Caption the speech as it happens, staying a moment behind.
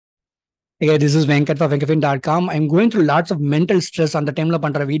Hey, this is Venkat for venkatfin.com. I'm going through lots of mental stress அந்த டைம்ல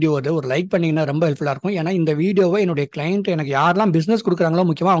பண்ற video அது ஒரு லைக் பண்ணீங்கன்னா ரொம்ப ஹெல்ப்ஃபுல்லா இருக்கும். ஏன்னா இந்த வீடியோவை என்னுடைய கிளைண்ட் எனக்கு யாரெல்லாம் பிசினஸ் கொடுக்குறாங்களோ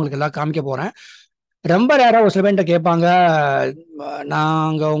முக்கியமா அவங்களுக்கு எல்லாம் காமிக்க போறேன். ரொம்ப ரேரா ஒரு சில பேர்ட்ட கேட்பாங்க,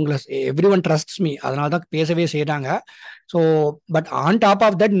 நாங்க உங்களை எவ்ரி ஒன் ட்ரஸ்ட்ஸ் மீ, அதனால தான் பேசவே செய்யறாங்க. So but on top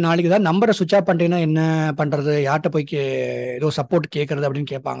of that நாளைக்கு தான் நம்பரை சுவிச் ஆஃப் பண்ணிட்டீங்கன்னா என்ன பண்றது, யார்கிட்ட போய் ஏதோ சப்போர்ட் கேட்கறது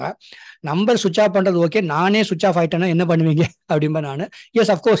அப்படின்னு கேட்பாங்க. நம்பர் சுவிச் ஆஃப் பண்றது ஓகே, நானே சுவிச் ஆஃப் ஆயிட்டேன்னா என்ன பண்ணுவீங்க அப்படின்பா நான்.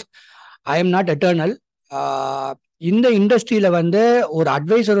 Yes of course I am not eternal. இந்த இண்டஸ்ட்ரியில வந்து ஒரு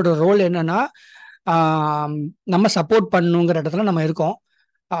அட்வைசரோட ரோல் என்னன்னா, நம்ம சப்போர்ட் பண்ணுங்கிற இடத்துல நம்ம இருக்கோம்.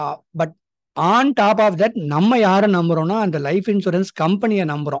 But on top of that நம்ம யாரை நம்புறோம்னா அந்த லைஃப் இன்சூரன்ஸ் கம்பெனியை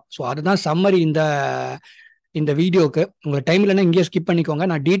நம்புறோம். ஸோ அதுதான் சம்மரி இந்த வீடியோக்கு. உங்களுக்கு டைம் இல்லைன்னா இங்கேயே ஸ்கிப் பண்ணிக்கோங்க.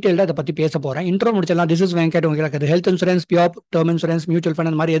 நான் டீட்டெயில்டாக அதை பற்றி பேச போறேன். இன்ட்ரோ முடிச்சிடலாம். This is Venkat. உங்களுக்கு health insurance, pure term insurance, mutual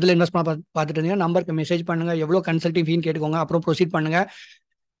fund அந்த மாதிரி எதில் இன்வெஸ்ட் பண்ண பார்த்துட்டு இருந்தீங்கன்னா நம்பருக்கு மெசேஜ் பண்ணுங்க. எவ்வளோ கன்சல்டிங் ஃபீன்னு கேட்டுக்கோங்க. அப்புறம் ப்ரொசீட் பண்ணுங்க.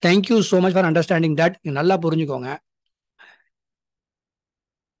 Thank you so much for understanding that. நல்லா புரிஞ்சுக்கோங்க.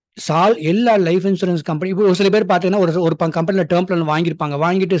 எல்லா லைஃப் இன்சூரன்ஸ் கம்பெனி இப்போ ஒரு சில பேர் பார்த்தீங்கன்னா ஒரு கம்பெனியில் டேர்ம் பிளான்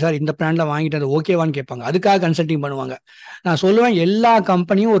வாங்கிட்டு சார் இந்த பிளான்ல வாங்கிட்டு அது ஓகேவான்னு கேட்பாங்க. அதுக்காக கன்சல்டிங் பண்ணுவாங்க. நான் சொல்லுவேன் எல்லா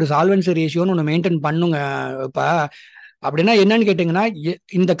கம்பெனியும் ஒரு சால்வன்சி ரேஷியோன்னு ஒன்று மெயின்டைன் பண்ணுங்க. இப்போ அப்படின்னா என்னன்னு கேட்டிங்கன்னா,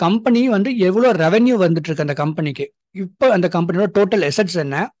 இந்த கம்பெனி வந்து எவ்வளோ ரெவென்யூ வந்துட்டு இருக்கு அந்த கம்பெனிக்கு, இப்போ அந்த கம்பெனியோட டோட்டல் எசட்ஸ்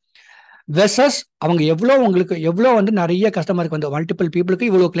என்ன, வெர்சஸ் அவங்க உங்களுக்கு எவ்வளோ வந்து நிறைய கஸ்டமருக்கு வந்து மல்டிபிள் பீப்புளுக்கு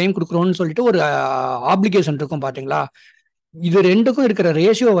இவ்வளோ கிளைம் கொடுக்குறோம்னு சொல்லிட்டு ஒரு ஆப்ளிகேஷன் இருக்கும் பார்த்தீங்களா. இது ரெண்டுக்கும் இருக்கிற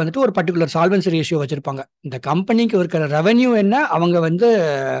ரேஷியோ வந்துட்டு ஒரு பர்டிகுலர் சால்வன்சி ரேஷியோ வச்சிருப்பாங்க. இந்த கம்பெனிக்கு இருக்கிற ரெவென்யூ என்ன, அவங்க வந்து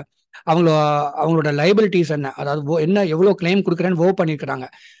அவங்களோட லைபிலிட்டிஸ் என்ன, அதாவது என்ன எவ்வளோ கிளைம் கொடுக்குறேன்னு பண்ணியிருக்கிறாங்க.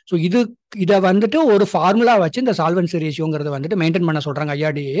 ஸோ இதை வந்துட்டு ஒரு ஃபார்முலா வச்சு இந்த சால்வன்சி ரேஷியோங்கிறத வந்துட்டு மெயின்டைன் பண்ண சொல்றாங்க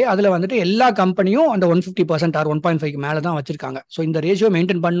ஐஆர்டிஏ. அதில் வந்துட்டு எல்லா கம்பெனியும் அந்த 150% ஆர் 1.5 மேலே தான் வச்சிருக்காங்க. ஸோ இந்த ratio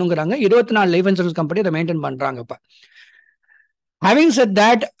maintain பண்ணுங்கிறாங்க. 24 life insurance company அதை மெயின்டைன் பண்றாங்க. இப்போ having set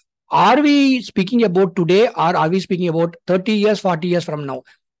that, are we speaking about today or are we speaking about 30 years 40 years from now?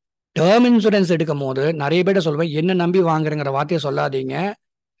 Term insurance எடுக்கும் போது நிறைய பேர்ட்ட சொல்லுவேன், என்ன நம்பி வாங்குறேங்கிற வார்த்தையை சொல்லாதீங்க.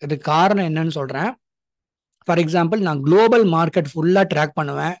 இதுக்கு காரணம் என்னன்னு சொல்றேன். ஃபார் எக்ஸாம்பிள், நான் குளோபல் மார்க்கெட் ஃபுல்லா ட்ராக்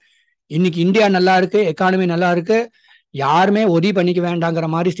பண்ணுவேன். இன்னைக்கு இந்தியா நல்லா இருக்கு, எக்கானமி நல்லா இருக்கு, யாருமே உதவி பண்ணிக்க வேண்டாங்கிற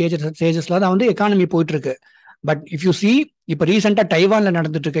மாதிரி ஸ்டேஜஸ்ல தான் வந்து எக்கானமி போயிட்டு இருக்கு. பட் இஃப் யூ சி, இப்போ ரீசெண்டா டைவான்ல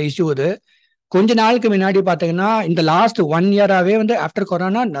நடந்துட்டு இருக்க இஷ்யூ இது. கொஞ்ச நாளுக்கு முன்னாடி பாத்தீங்கன்னா இந்த லாஸ்ட் 1 இயராவே வந்து ஆஃப்டர்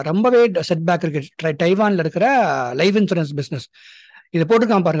கொரோனா ரொம்பவே செட் பேக் இருக்கு டைவான்ல இருக்கிற லைஃப் இன்சூரன்ஸ் பிசினஸ். இதை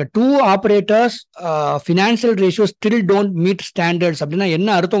போட்டுக்காம பாருங்க, 2 operators financial ratio still don't meet standards. அப்படின்னா என்ன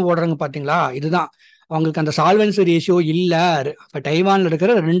அர்த்தம் போடுறாங்க பாத்தீங்களா. இதுதான் அவங்களுக்கு அந்த சால்வன்சி ரேஷியோ இல்ல. இப்ப டைவான்ல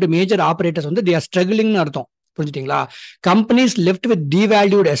இருக்கிற 2 மேஜர் ஆபரேட்டர்ஸ் வந்து they are struggling அர்த்தம். புரிஞ்சுட்டீங்களா. Companies left with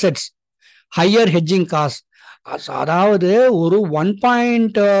டிவேல்யூட் assets, higher hedging cost. அதாவது ஒரு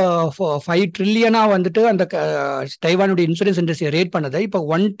 1.5 ட்ரில்லியனா வந்துட்டு அந்த டைவானுடைய இன்சூரன்ஸ் இண்டஸ்ட்ரியை ரேட் பண்ணதை இப்போ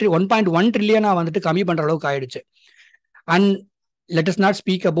 1.1 ட்ரில்லியனா வந்துட்டு கம்மி பண்ற அளவுக்கு ஆயிடுச்சு. And let us not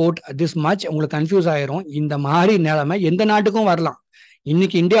speak about this much. உங்களுக்கு கன்ஃபியூஸ் ஆயிரும். இந்த மாதிரி நிலைமை எந்த நாட்டுக்கும் வரலாம்.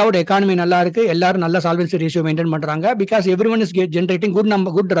 இன்னைக்கு இந்தியாவோட எக்கானமி நல்லா இருக்கு, எல்லாரும் நல்ல சால்வன்சி ரேஷியோ மெயின்டைன் பண்றாங்க, because every one is generating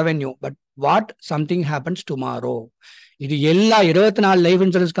good revenue. But what something happens tomorrow, இது எல்லா 24 லைஃப்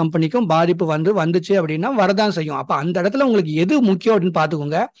இன்சூரன்ஸ் கம்பெனிக்கும் பாதிப்பு வந்துச்சு அப்படின்னா வரதான் செய்யும். அப்ப அந்த இடத்துல உங்களுக்கு எது முக்கியம் அப்படின்னு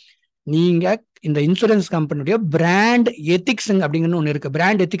பாத்துக்கோங்க. நீங்க இந்த இன்சூரன்ஸ் கம்பெனியுடைய பிராண்ட் எத்திக்ஸ் அப்படிங்கன்னு ஒண்ணு இருக்கு.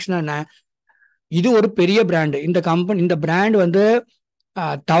 பிராண்ட் எத்திக்ஸ்னா என்ன? இது ஒரு பெரிய பிராண்ட். இந்த பிராண்ட் வந்து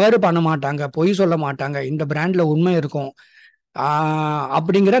தவறு பண்ண மாட்டாங்க, பொய் சொல்ல மாட்டாங்க, இந்த பிராண்ட்ல உண்மை இருக்கும்.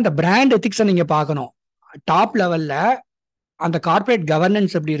 அப்படிங்கிற அந்த பிராண்ட் எத்திக்ஸை நீங்க பார்க்கணும். டாப் லெவல்ல அந்த கார்பரேட்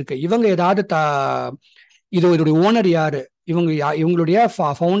கவர்னன்ஸ் எப்படி இருக்கு, இவங்க ஏதாவது இதோடைய ஓனர் யாரு, இவங்களுடைய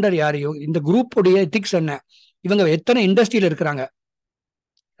ஃபவுண்டர் யாரு, இந்த குரூப்புடைய எத்திக்ஸ் என்ன, இவங்க எத்தனை இண்டஸ்ட்ரியில இருக்கிறாங்க.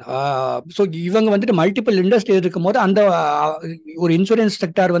 ஸோ இவங்க வந்துட்டு மல்டிபிள் இண்டஸ்ட்ரி இருக்கும் போது அந்த ஒரு இன்சூரன்ஸ்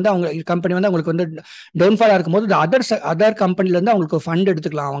செக்டார் வந்து அவங்க கம்பெனி வந்து அவங்களுக்கு வந்து டவுன்ஃபாலா இருக்கும் போது அதர் கம்பெனில இருந்து அவங்களுக்கு ஃபண்ட்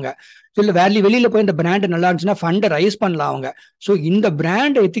எடுத்துக்கலாம் அவங்க. ஸோ இல்லை வெளியில போய் இந்த பிராண்ட் நல்லா இருந்துச்சுன்னா ஃபண்ட் ரைஸ் பண்ணலாம் அவங்க. ஸோ இந்த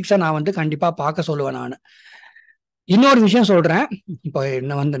பிராண்ட் எத்திக்ஸை நான் வந்து கண்டிப்பா பார்க்க சொல்லுவேன். நான் இன்னொரு விஷயம் சொல்றேன். இப்போ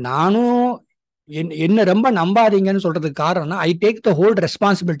நானும் என்ன ரொம்ப நம்பாதீங்கன்னு சொல்றதுக்கு காரணம்னா, I take the whole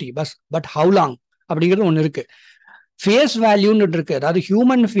responsibility. But how long அப்படிங்கிறது ஒன்று இருக்கு. ஃபேஸ் வேல்யூன்னு இருக்கு. அதாவது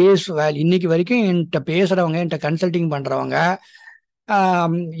ஹியூமன் ஃபேஸ் வேல்யூ. இன்னைக்கு வரைக்கும் என்கிட்ட பேசுறவங்க, என்கிட்ட கன்சல்டிங் பண்றவங்க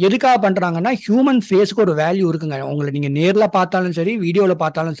எதுக்காக பண்றாங்கன்னா, ஹியூமன் ஃபேஸ்க்கு ஒரு வேல்யூ இருக்குங்க. உங்களை நீங்க நேர்ல பார்த்தாலும் சரி, வீடியோல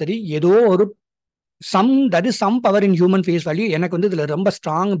பார்த்தாலும் சரி, ஏதோ ஒரு some power in human face value. எனக்கு வந்து இதுல ரொம்ப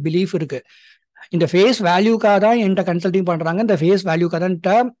ஸ்ட்ராங் பிலீஃப் இருக்கு. இந்த ஃபேஸ் வேல்யூக்காக தான் என்கிட்ட கன்சல்டிங் பண்றாங்க. இந்த ஃபேஸ் வேல்யூக்காக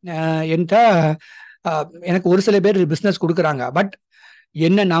தான் என்கிட்ட எனக்கு ஒரு சில பேர் பிசினஸ் கொடுக்குறாங்க. பட்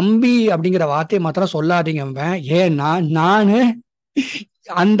என்ன நம்பி அப்படிங்கிற வார்த்தையை மாத்திரம் சொல்லாதீங்க. ஏன்னா நான்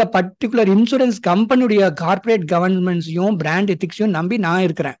அந்த பர்டிகுலர் இன்சூரன்ஸ் கம்பெனியுடைய கார்பரேட் கவர்னன்ஸையும் பிராண்ட் எத்திக்ஸையும் நம்பி நான்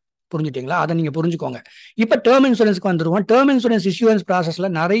இருக்கிறேன். புரிஞ்சுட்டீங்களா? அதை நீங்க புரிஞ்சுக்கோங்க. இப்ப டேர்ம் இன்சூரன்ஸ்க்கு வந்துருவோம். டேர்ம் இன்சூரன்ஸ் இஷ்யூரன்ஸ் ப்ராசஸ்ல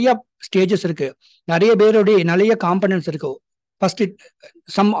நிறைய ஸ்டேஜஸ் இருக்கு. நிறைய பேருடைய நிறைய காம்பனன்ட்ஸ் இருக்கு. ஃபர்ஸ்ட்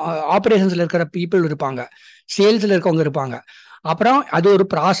சம் ஆபரேஷன்ஸ்ல இருக்கிற பீப்புள் இருப்பாங்க, சேல்ஸ்ல இருக்கவங்க இருப்பாங்க. அப்புறம் அது ஒரு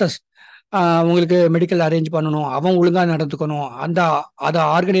ப்ராசஸ். உங்களுக்கு மெடிக்கல் அரேஞ்ச் பண்ணணும், அவன் ஒழுங்கா நடந்துக்கணும், அதை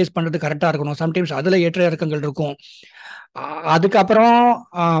ஆர்கனைஸ் பண்றது கரெக்டா இருக்கணும். சம்டைம்ஸ் அதுல ஏற்ற இறக்கங்கள் இருக்கும். அதுக்கப்புறம்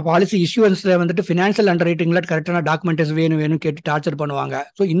பாலிசி இஷ்யூன்ஸ்ல வந்துட்டு ஃபினான்ஷியல் அண்டர் ரைட்டிங்ல கரெக்டான டாக்குமெண்டேஷன் வேணும் கேட்டு டார்ச்சர் பண்ணுவாங்க.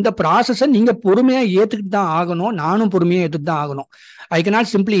 ஸோ இந்த ப்ராசஸை நீங்க பொறுமையா ஏத்துக்கிட்டு தான் ஆகணும். நானும் பொறுமையா ஏத்துட்டு தான் ஆகணும். I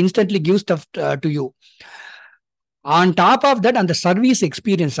cannot simply instantly give stuff to you. On top of that அந்த சர்வீஸ்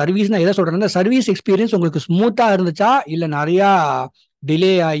எக்ஸ்பீரியன்ஸ், சர்வீஸ் நான் எதை சொல்றேன், அந்த சர்வீஸ் எக்ஸ்பீரியன்ஸ் உங்களுக்கு ஸ்மூத்தா இருந்துச்சா இல்ல நிறைய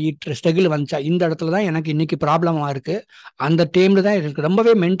டிலே ஆகி ஸ்ட்ரகிள் வந்துச்சா, இந்த இடத்துல தான் எனக்கு இன்னைக்கு ப்ராப்ளமா இருக்கு. அந்த டைம்ல தான் எனக்கு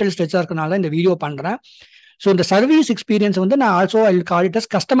ரொம்பவே மென்டல் ஸ்ட்ரெச்சா இருக்கனால இந்த வீடியோ பண்றேன். ஸோ இந்த சர்வீஸ் எக்ஸ்பீரியன்ஸ் வந்து நான் also I call it as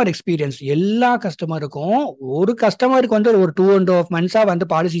customer experience. எல்லா கஸ்டமருக்கும் ஒரு கஸ்டமருக்கு வந்து ஒரு 2.5 months வந்து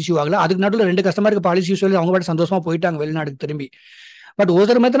பாலிசி இஷ்யூ ஆகல. அதுக்கு நடுவில் 2 கஸ்டமருக்கு பாலிசி இஷ்யூ அவங்க பாட்டு சந்தோஷமா போயிட்டாங்க வெளிநாடுக்கு திரும்பி. பட்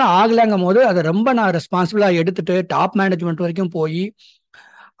ஒரு மத்தின ஆகலைங்கும் போது அதை ரொம்ப நான் ரெஸ்பான்சிபிளா எடுத்துட்டு டாப் மேனேஜ்மெண்ட் வரைக்கும் போய்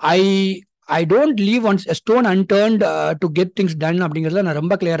ஐ I don't leave once stone unturned to get things ton அப்படிங்கிறதுல நான்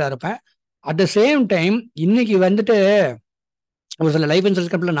ரொம்ப கிளியரா இருப்பேன். அட் த சேம் டைம் இன்னைக்கு வந்துட்டு ஒரு சில லைஃப்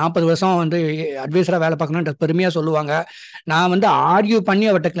இன்சூரன்ஸ் கம்பெனியில் 40 வருஷம் வந்து அட்வைசராக வேலை பார்க்கணுன்ற பெருமையாக சொல்லுவாங்க. நான் வந்து ஆர்கியூ பண்ணி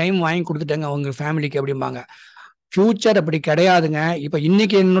அவர்கிட்ட கிளைம் வாங்கி கொடுத்துட்டேங்க அவங்க ஃபேமிலிக்கு அப்படிம்பாங்க. ஃபியூச்சர் அப்படி கிடையாதுங்க. இப்போ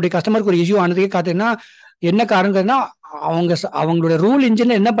இன்னைக்கு என்னுடைய கஸ்டமருக்கு ஒரு இஷ்யூ ஆனதுக்கே பார்த்தீங்கன்னா என்ன காரணம்னா அவங்களோட ரூல்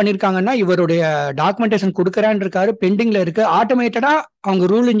இன்ஜின்ல என்ன பண்ணிருக்காங்கன்னா இவருடைய டாக்குமெண்டேஷன் கொடுக்குறான்னு இருக்காரு, பெண்டிங்ல இருக்கு. ஆட்டோமேட்டடா அவங்க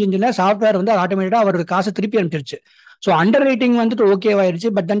ரூல் இன்ஜின்ல சாஃப்ட்வேர் வந்து ஆட்டோமேட்டடா அவரோட காசை திருப்பி அனுப்பிச்சிருச்சு. ஸோ அண்டர் ரைட்டிங் வந்துட்டு ஓகேவாயிருச்சு.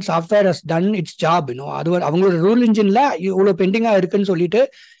 But then software has done it's job. இன்னும் அது அவங்களோட ரூல் இன்ஜின்ல இவ்வளவு பெண்டிங்கா இருக்குன்னு சொல்லிட்டு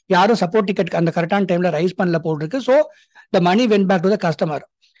யாரும் சப்போர்ட் டிக்கெட் அந்த கரெக்டான டைம்ல ரைஸ் பண்ணல போட்டிருக்கு. So the money went back to the customer.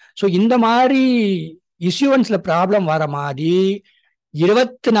 So இந்த மாதிரி இஷ்யூவன்ஸ்ல ப்ராப்ளம் வர மாதிரி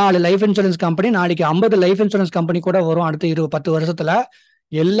 24 லைஃப் இன்சூரன்ஸ் கம்பெனி நாளைக்கு 50 லைஃப் இன்சூரன்ஸ் கம்பெனி கூட வரும் அடுத்த 10 வருஷத்துல.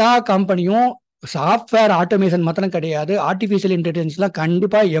 எல்லா கம்பெனியும் சாஃப்ட்வேர் ஆட்டோமேஷன் மாத்திரம் கிடையாது, ஆர்டிஃபிஷியல் இன்டெலிஜென்ஸ்லாம்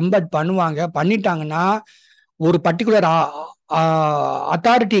கண்டிப்பா எம்பட் பண்ணுவாங்க. பண்ணிட்டாங்கன்னா ஒரு பர்டிகுலர்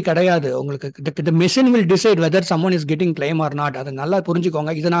அத்தாரிட்டி கிடையாது உங்களுக்கு. The machine will decide whether someone is getting claim R not. அதை நல்லா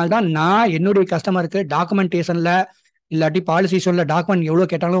புரிஞ்சுக்கோங்க. இதனால தான் நான் என்னுடைய கஸ்டமருக்கு டாக்குமெண்டேஷன்ல இல்லாட்டி பாலிசி சொல்ல டாக்குமெண்ட்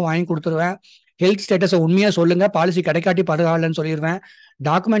எவ்வளவு கேட்டாலும் வாங்கி கொடுத்துருவேன். ஹெல்த் ஸ்டேட்டஸை உண்மையா சொல்லுங்க, பாலிசி கிடைக்காட்டி பரவாயில்லன்னு சொல்லிடுவேன்.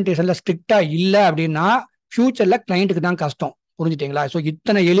 டாக்குமெண்டேஷன்ல ஸ்ட்ரிக்டா இல்லை அப்படின்னா ஃபியூச்சர்ல கிளைண்ட்டுக்கு தான் கஷ்டம். புரிஞ்சுட்டீங்களா? ஸோ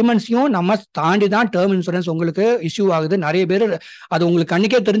இத்தனை எலிமெண்ட்ஸையும் நம்ம தாண்டி தான் டேர்ம் இன்சூரன்ஸ் உங்களுக்கு இஷ்யூ ஆகுது. நிறைய பேர் அது உங்களுக்கு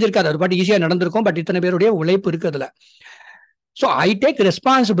கண்ணுக்கே தெரிஞ்சிருக்காது, அது பாட்டு ஈஸியா நடந்திருக்கும். பட் இத்தனை பேருடைய உழைப்பு இருக்கு அதுல. So I take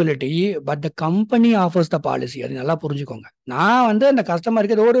responsibility, but the company offers the policy. அது நல்லா புரிஞ்சுக்கோங்க. நான் வந்து அந்த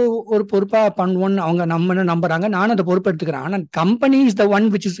கஸ்டமருக்கு ஏதோ ஒரு பொறுப்பா பண்ணுவோன்னு அவங்க நம்புறாங்க, நானும் அந்த பொறுப்பு எடுத்துக்கிறேன். ஆனால் company is the one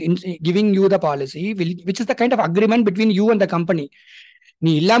which is giving you the policy, which is the kind of agreement between you and the company.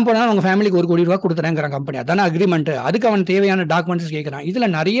 நீ இல்லாம போனா உங்க ஃபேமிலிக்கு 1 கோடி ரூபாய் கொடுத்துறேங்கிறான் கம்பெனி, அதான அக்ரிமெண்ட். அதுக்கு அவன் தேவையான டாக்குமெண்ட்ஸ் கேட்கிறான். இதுல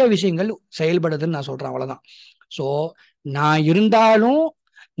நிறைய விஷயங்கள் செயல்படுதுன்னு நான் சொல்றேன், அவ்வளவுதான். ஸோ நான் இருந்தாலும்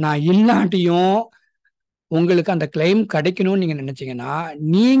நான் இல்லாட்டியும் உங்களுக்கு அந்த கிளைம் கிடைக்கணும்னு நீங்க நினைச்சீங்கன்னா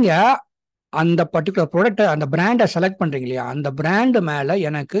நீங்க அந்த பர்டிகுலர் ப்ராடக்ட் அந்த பிராண்டை செலக்ட் பண்றீங்க இல்லையா, அந்த பிராண்ட் மேல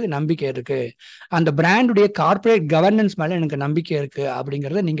எனக்கு நம்பிக்கை இருக்கு, அந்த பிராண்டுடைய கார்பரேட் கவர்னன்ஸ் மேல எனக்கு நம்பிக்கை இருக்கு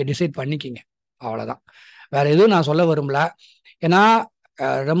அப்படிங்கறத நீங்க டிசைட் பண்ணிக்கிங்க. அவ்வளவுதான், வேற எதுவும் நான் சொல்ல விரும்பல. ஏன்னா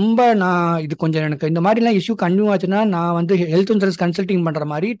ரொம்ப நான் இது கொஞ்சம் எனக்கு இந்த மாதிரிலாம் இஷ்யூ கன்டினியூ ஆச்சுன்னா நான் வந்து ஹெல்த் இன்சூரன்ஸ் கன்சல்டிங் பண்ற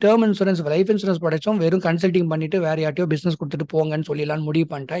மாதிரி டேர்ம் இன்சூரன்ஸ் லைஃப் இன்சூரன்ஸ் ப்ராடக்ட்ஸும் வெறும் கன்சல்டிங் பண்ணிட்டு வேற யார்ட்டையோ பிசினஸ் கொடுத்துட்டு போங்கன்னு சொல்லிடலான்னு முடிவு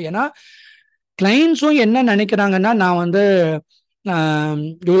பண்ணிட்டேன். ஏன்னா கிளைண்ட்ஸும் என்ன நினைக்கிறாங்கன்னா நான் வந்து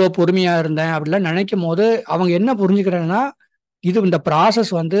இவ்வளோ பொறுமையா இருந்தேன் அப்படிலாம் நினைக்கும் போது அவங்க என்ன புரிஞ்சுக்கிறாங்கன்னா இது இந்த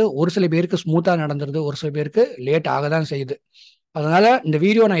ப்ராசஸ் வந்து ஒரு சில பேருக்கு ஸ்மூத்தா நடந்துருது, ஒரு சில பேருக்கு லேட் ஆக தான் செய்யுது. அதனால இந்த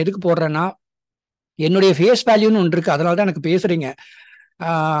வீடியோ நான் எதுக்கு போடுறேன்னா என்னுடைய ஃபேஸ் வேல்யூன்னு ஒன்று இருக்கு, அதனால தான் எனக்கு பேசுறீங்க.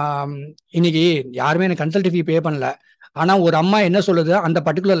 இன்னைக்கு யாருமே எனக்கு கன்சல்ட் ஃபீ பே பண்ணல. ஆனா ஒரு அம்மா என்ன சொல்லுது, அந்த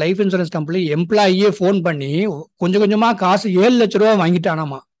particular life insurance company எம்ப்ளாயியே phone பண்ணி கொஞ்சம் கொஞ்சமா காசு 7 லட்ச ரூபா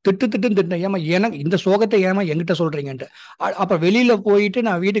வாங்கிட்டானாமா. திட்டு ஏமா எனக்கு இந்த சோகத்தை ஏமா என்கிட்ட சொல்றீங்கன்ட்டு. அப்ப வெளியில போயிட்டு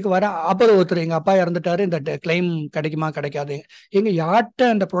நான் வீட்டுக்கு வரேன். அப்புறம் ஒருத்தர் எங்க அப்பா இறந்துட்டாரு, இந்த கிளைம் கிடைக்குமா கிடைக்காது, எங்க யார்கிட்ட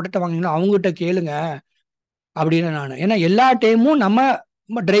அந்த ப்ராடக்ட் வாங்கினீங்கன்னா அவங்ககிட்ட கேளுங்க அப்படின்னு நான். ஏன்னா எல்லா டைமும் நம்ம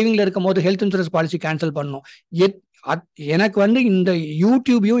டிரைவிங்ல இருக்கும் போது ஹெல்த் இன்சூரன்ஸ் பாலிசி கேன்சல் பண்ணணும். எனக்கு வந்து இந்த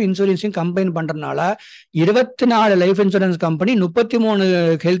யூடியூபையும் இன்சூரன்ஸையும் கம்பைன் பண்றதுனால 24 life insurance company, 33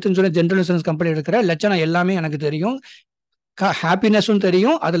 health insurance general insurance company இருக்கிற லட்சணம் எல்லாமே எனக்கு தெரியும், ஹாப்பினஸும்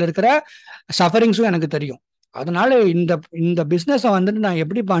தெரியும், அதுல இருக்கிற சஃபரிங்ஸும் எனக்கு தெரியும். அதனால இந்த பிசினஸை வந்துட்டு நான்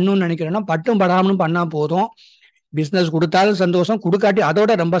எப்படி பண்ணணும்னு நினைக்கிறேன்னா பட்டும் படாமலும் பண்ணா போதும். பிசினஸ் கொடுத்தாலும் சந்தோஷம், கொடுக்காட்டி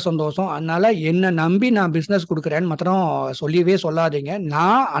அதோட ரொம்ப சந்தோஷம். அதனால என்ன நம்பி நான் பிசினஸ் கொடுக்குறேன்னு மாத்திரம் சொல்லவே சொல்லாதீங்க.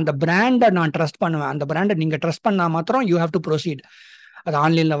 நான் அந்த பிராண்டை நான் ட்ரஸ்ட் பண்ணுவேன். அந்த பிராண்டை நீங்க ட்ரஸ்ட் பண்ணா மாத்திரம் யூ ஹேவ் டு ப்ரொசீட். அது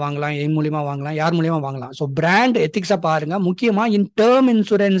ஆன்லைன்ல வாங்கலாம், என் மூலியமா வாங்கலாம், யார் மூலியமா வாங்கலாம். ஸோ பிராண்ட் எத்திக்ஸை பாருங்க. முக்கியமா இன் டேர்ம்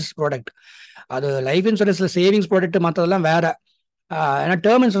இன்சூரன்ஸ் ப்ராடக்ட். அது லைஃப் இன்சூரன்ஸ்ல சேவிங்ஸ் ப்ராடக்ட் மற்றதெல்லாம் வேற. ஏன்னா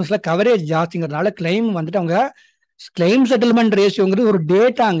டேர்ம் இன்சூரன்ஸ்ல கவரேஜ் ஜாஸ்திங்கிறதுனால கிளைம் வந்துட்டு அவங்க கிளைம் செட்டில்மெண்ட் ரேஷியோங்கிறது ஒரு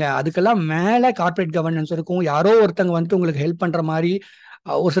டேட்டாங்க. அதுக்கெல்லாம் மேல கார்பரேட் கவர்னன்ஸ் இருக்கும். யாரோ ஒருத்தங்க வந்துட்டு உங்களுக்கு ஹெல்ப் பண்ற மாதிரி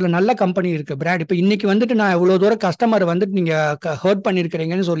ஒரு சில நல்ல கம்பெனி இருக்கு பிராண்ட். இப்போ இன்னைக்கு வந்துட்டு நான் இவ்வளவு தூரம் கஸ்டமர் வந்துட்டு நீங்க ஹர்ட்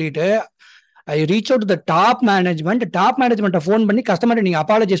பண்ணிருக்கிறீங்கன்னு சொல்லிட்டு I reach out the top மேனேஜ்மெண்ட்டை phone பண்ணி கஸ்டமரை நீங்க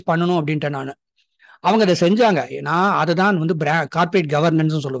அப்பாலஜைஸ் பண்ணணும் அப்படின்ட்டு நான் அவங்க அதை செஞ்சாங்க. நான் அதுதான் வந்து கார்பரேட்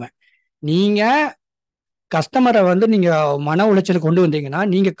கவர்னன்ஸ் சொல்லுவேன். நீங்க கஸ்டமரை வந்து நீங்க மன உளைச்சல் கொண்டு வந்தீங்கன்னா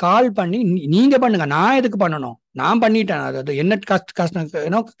நீங்க கால் பண்ணி நீங்க பண்ணுங்க. நான் எதுக்கு பண்ணணும்? நான் பண்ணிட்டேன். அது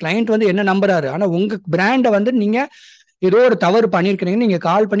என்ன கிளைண்ட் வந்து என்ன நம்புறாரு. ஆனா உங்க பிராண்டை வந்து நீங்க ஏதோ ஒரு தவறு பண்ணிருக்கிறீங்க, நீங்க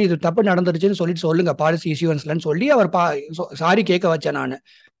கால் பண்ணி இது தப்பு நடந்துருச்சுன்னு சொல்லிட்டு சொல்லுங்க பாலிசி இஷ்யூன்ஸ்லன்னு சொல்லி அவர் சாரி கேட்க வச்சேன் நான்.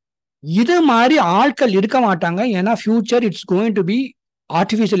 இது மாதிரி ஆட்கள் இருக்க மாட்டாங்க. ஏன்னா future it's going to be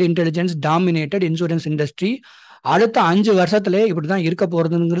artificial intelligence dominated insurance industry. அடுத்த 5 வருஷத்துல இப்படிதான் இருக்க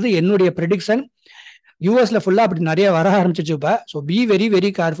போறதுங்கிறது என்னுடைய ப்ரெடிக்ஷன். யூஎஸ்ல ஃபுல்லா அப்படி நிறைய வர ஆரம்பிச்சிச்சு இப்ப. So be very very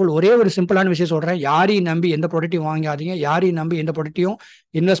careful. ஒரே ஒரு சிம்பிளான விஷயம் சொல்றேன். யாரையும் நம்பி எந்த ப்ராடக்ட்டையும் வாங்காதீங்க. யாரையும் நம்பி எந்த ப்ராடக்ட்டையும்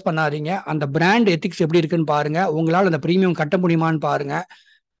இன்வெஸ்ட் பண்ணாதீங்க. அந்த பிராண்ட் எத்திக்ஸ் எப்படி இருக்குன்னு பாருங்க. உங்களால் அந்த ப்ரீமியம் கட்ட முடியுமான்னு பாருங்க.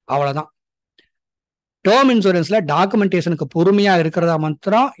 அவ்வளவுதான். டேர்ம் இன்சூரன்ஸ்ல டாக்குமெண்டேஷனுக்கு பொறுமையா இருக்கிறதா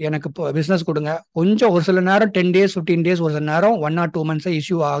மாத்திரம் எனக்கு பிசினஸ் கொடுங்க. கொஞ்சம் ஒரு சில நேரம் 10 days 15 days, ஒரு சில நேரம் 1 or 2 months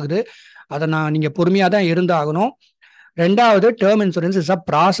இஷ்யூ ஆகுது. அதை நான் நீங்க பொறுமையா தான் இருந்தாகணும். ரெண்டாவது, டேர்ம் இன்சூரன்ஸ் இஸ் அ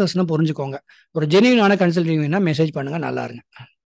ப்ராசஸ்னு புரிஞ்சுக்கோங்க. ஒரு ஜெனியூனான கன்சல்டிங் மெசேஜ் பண்ணுங்க. நல்லா இருங்க.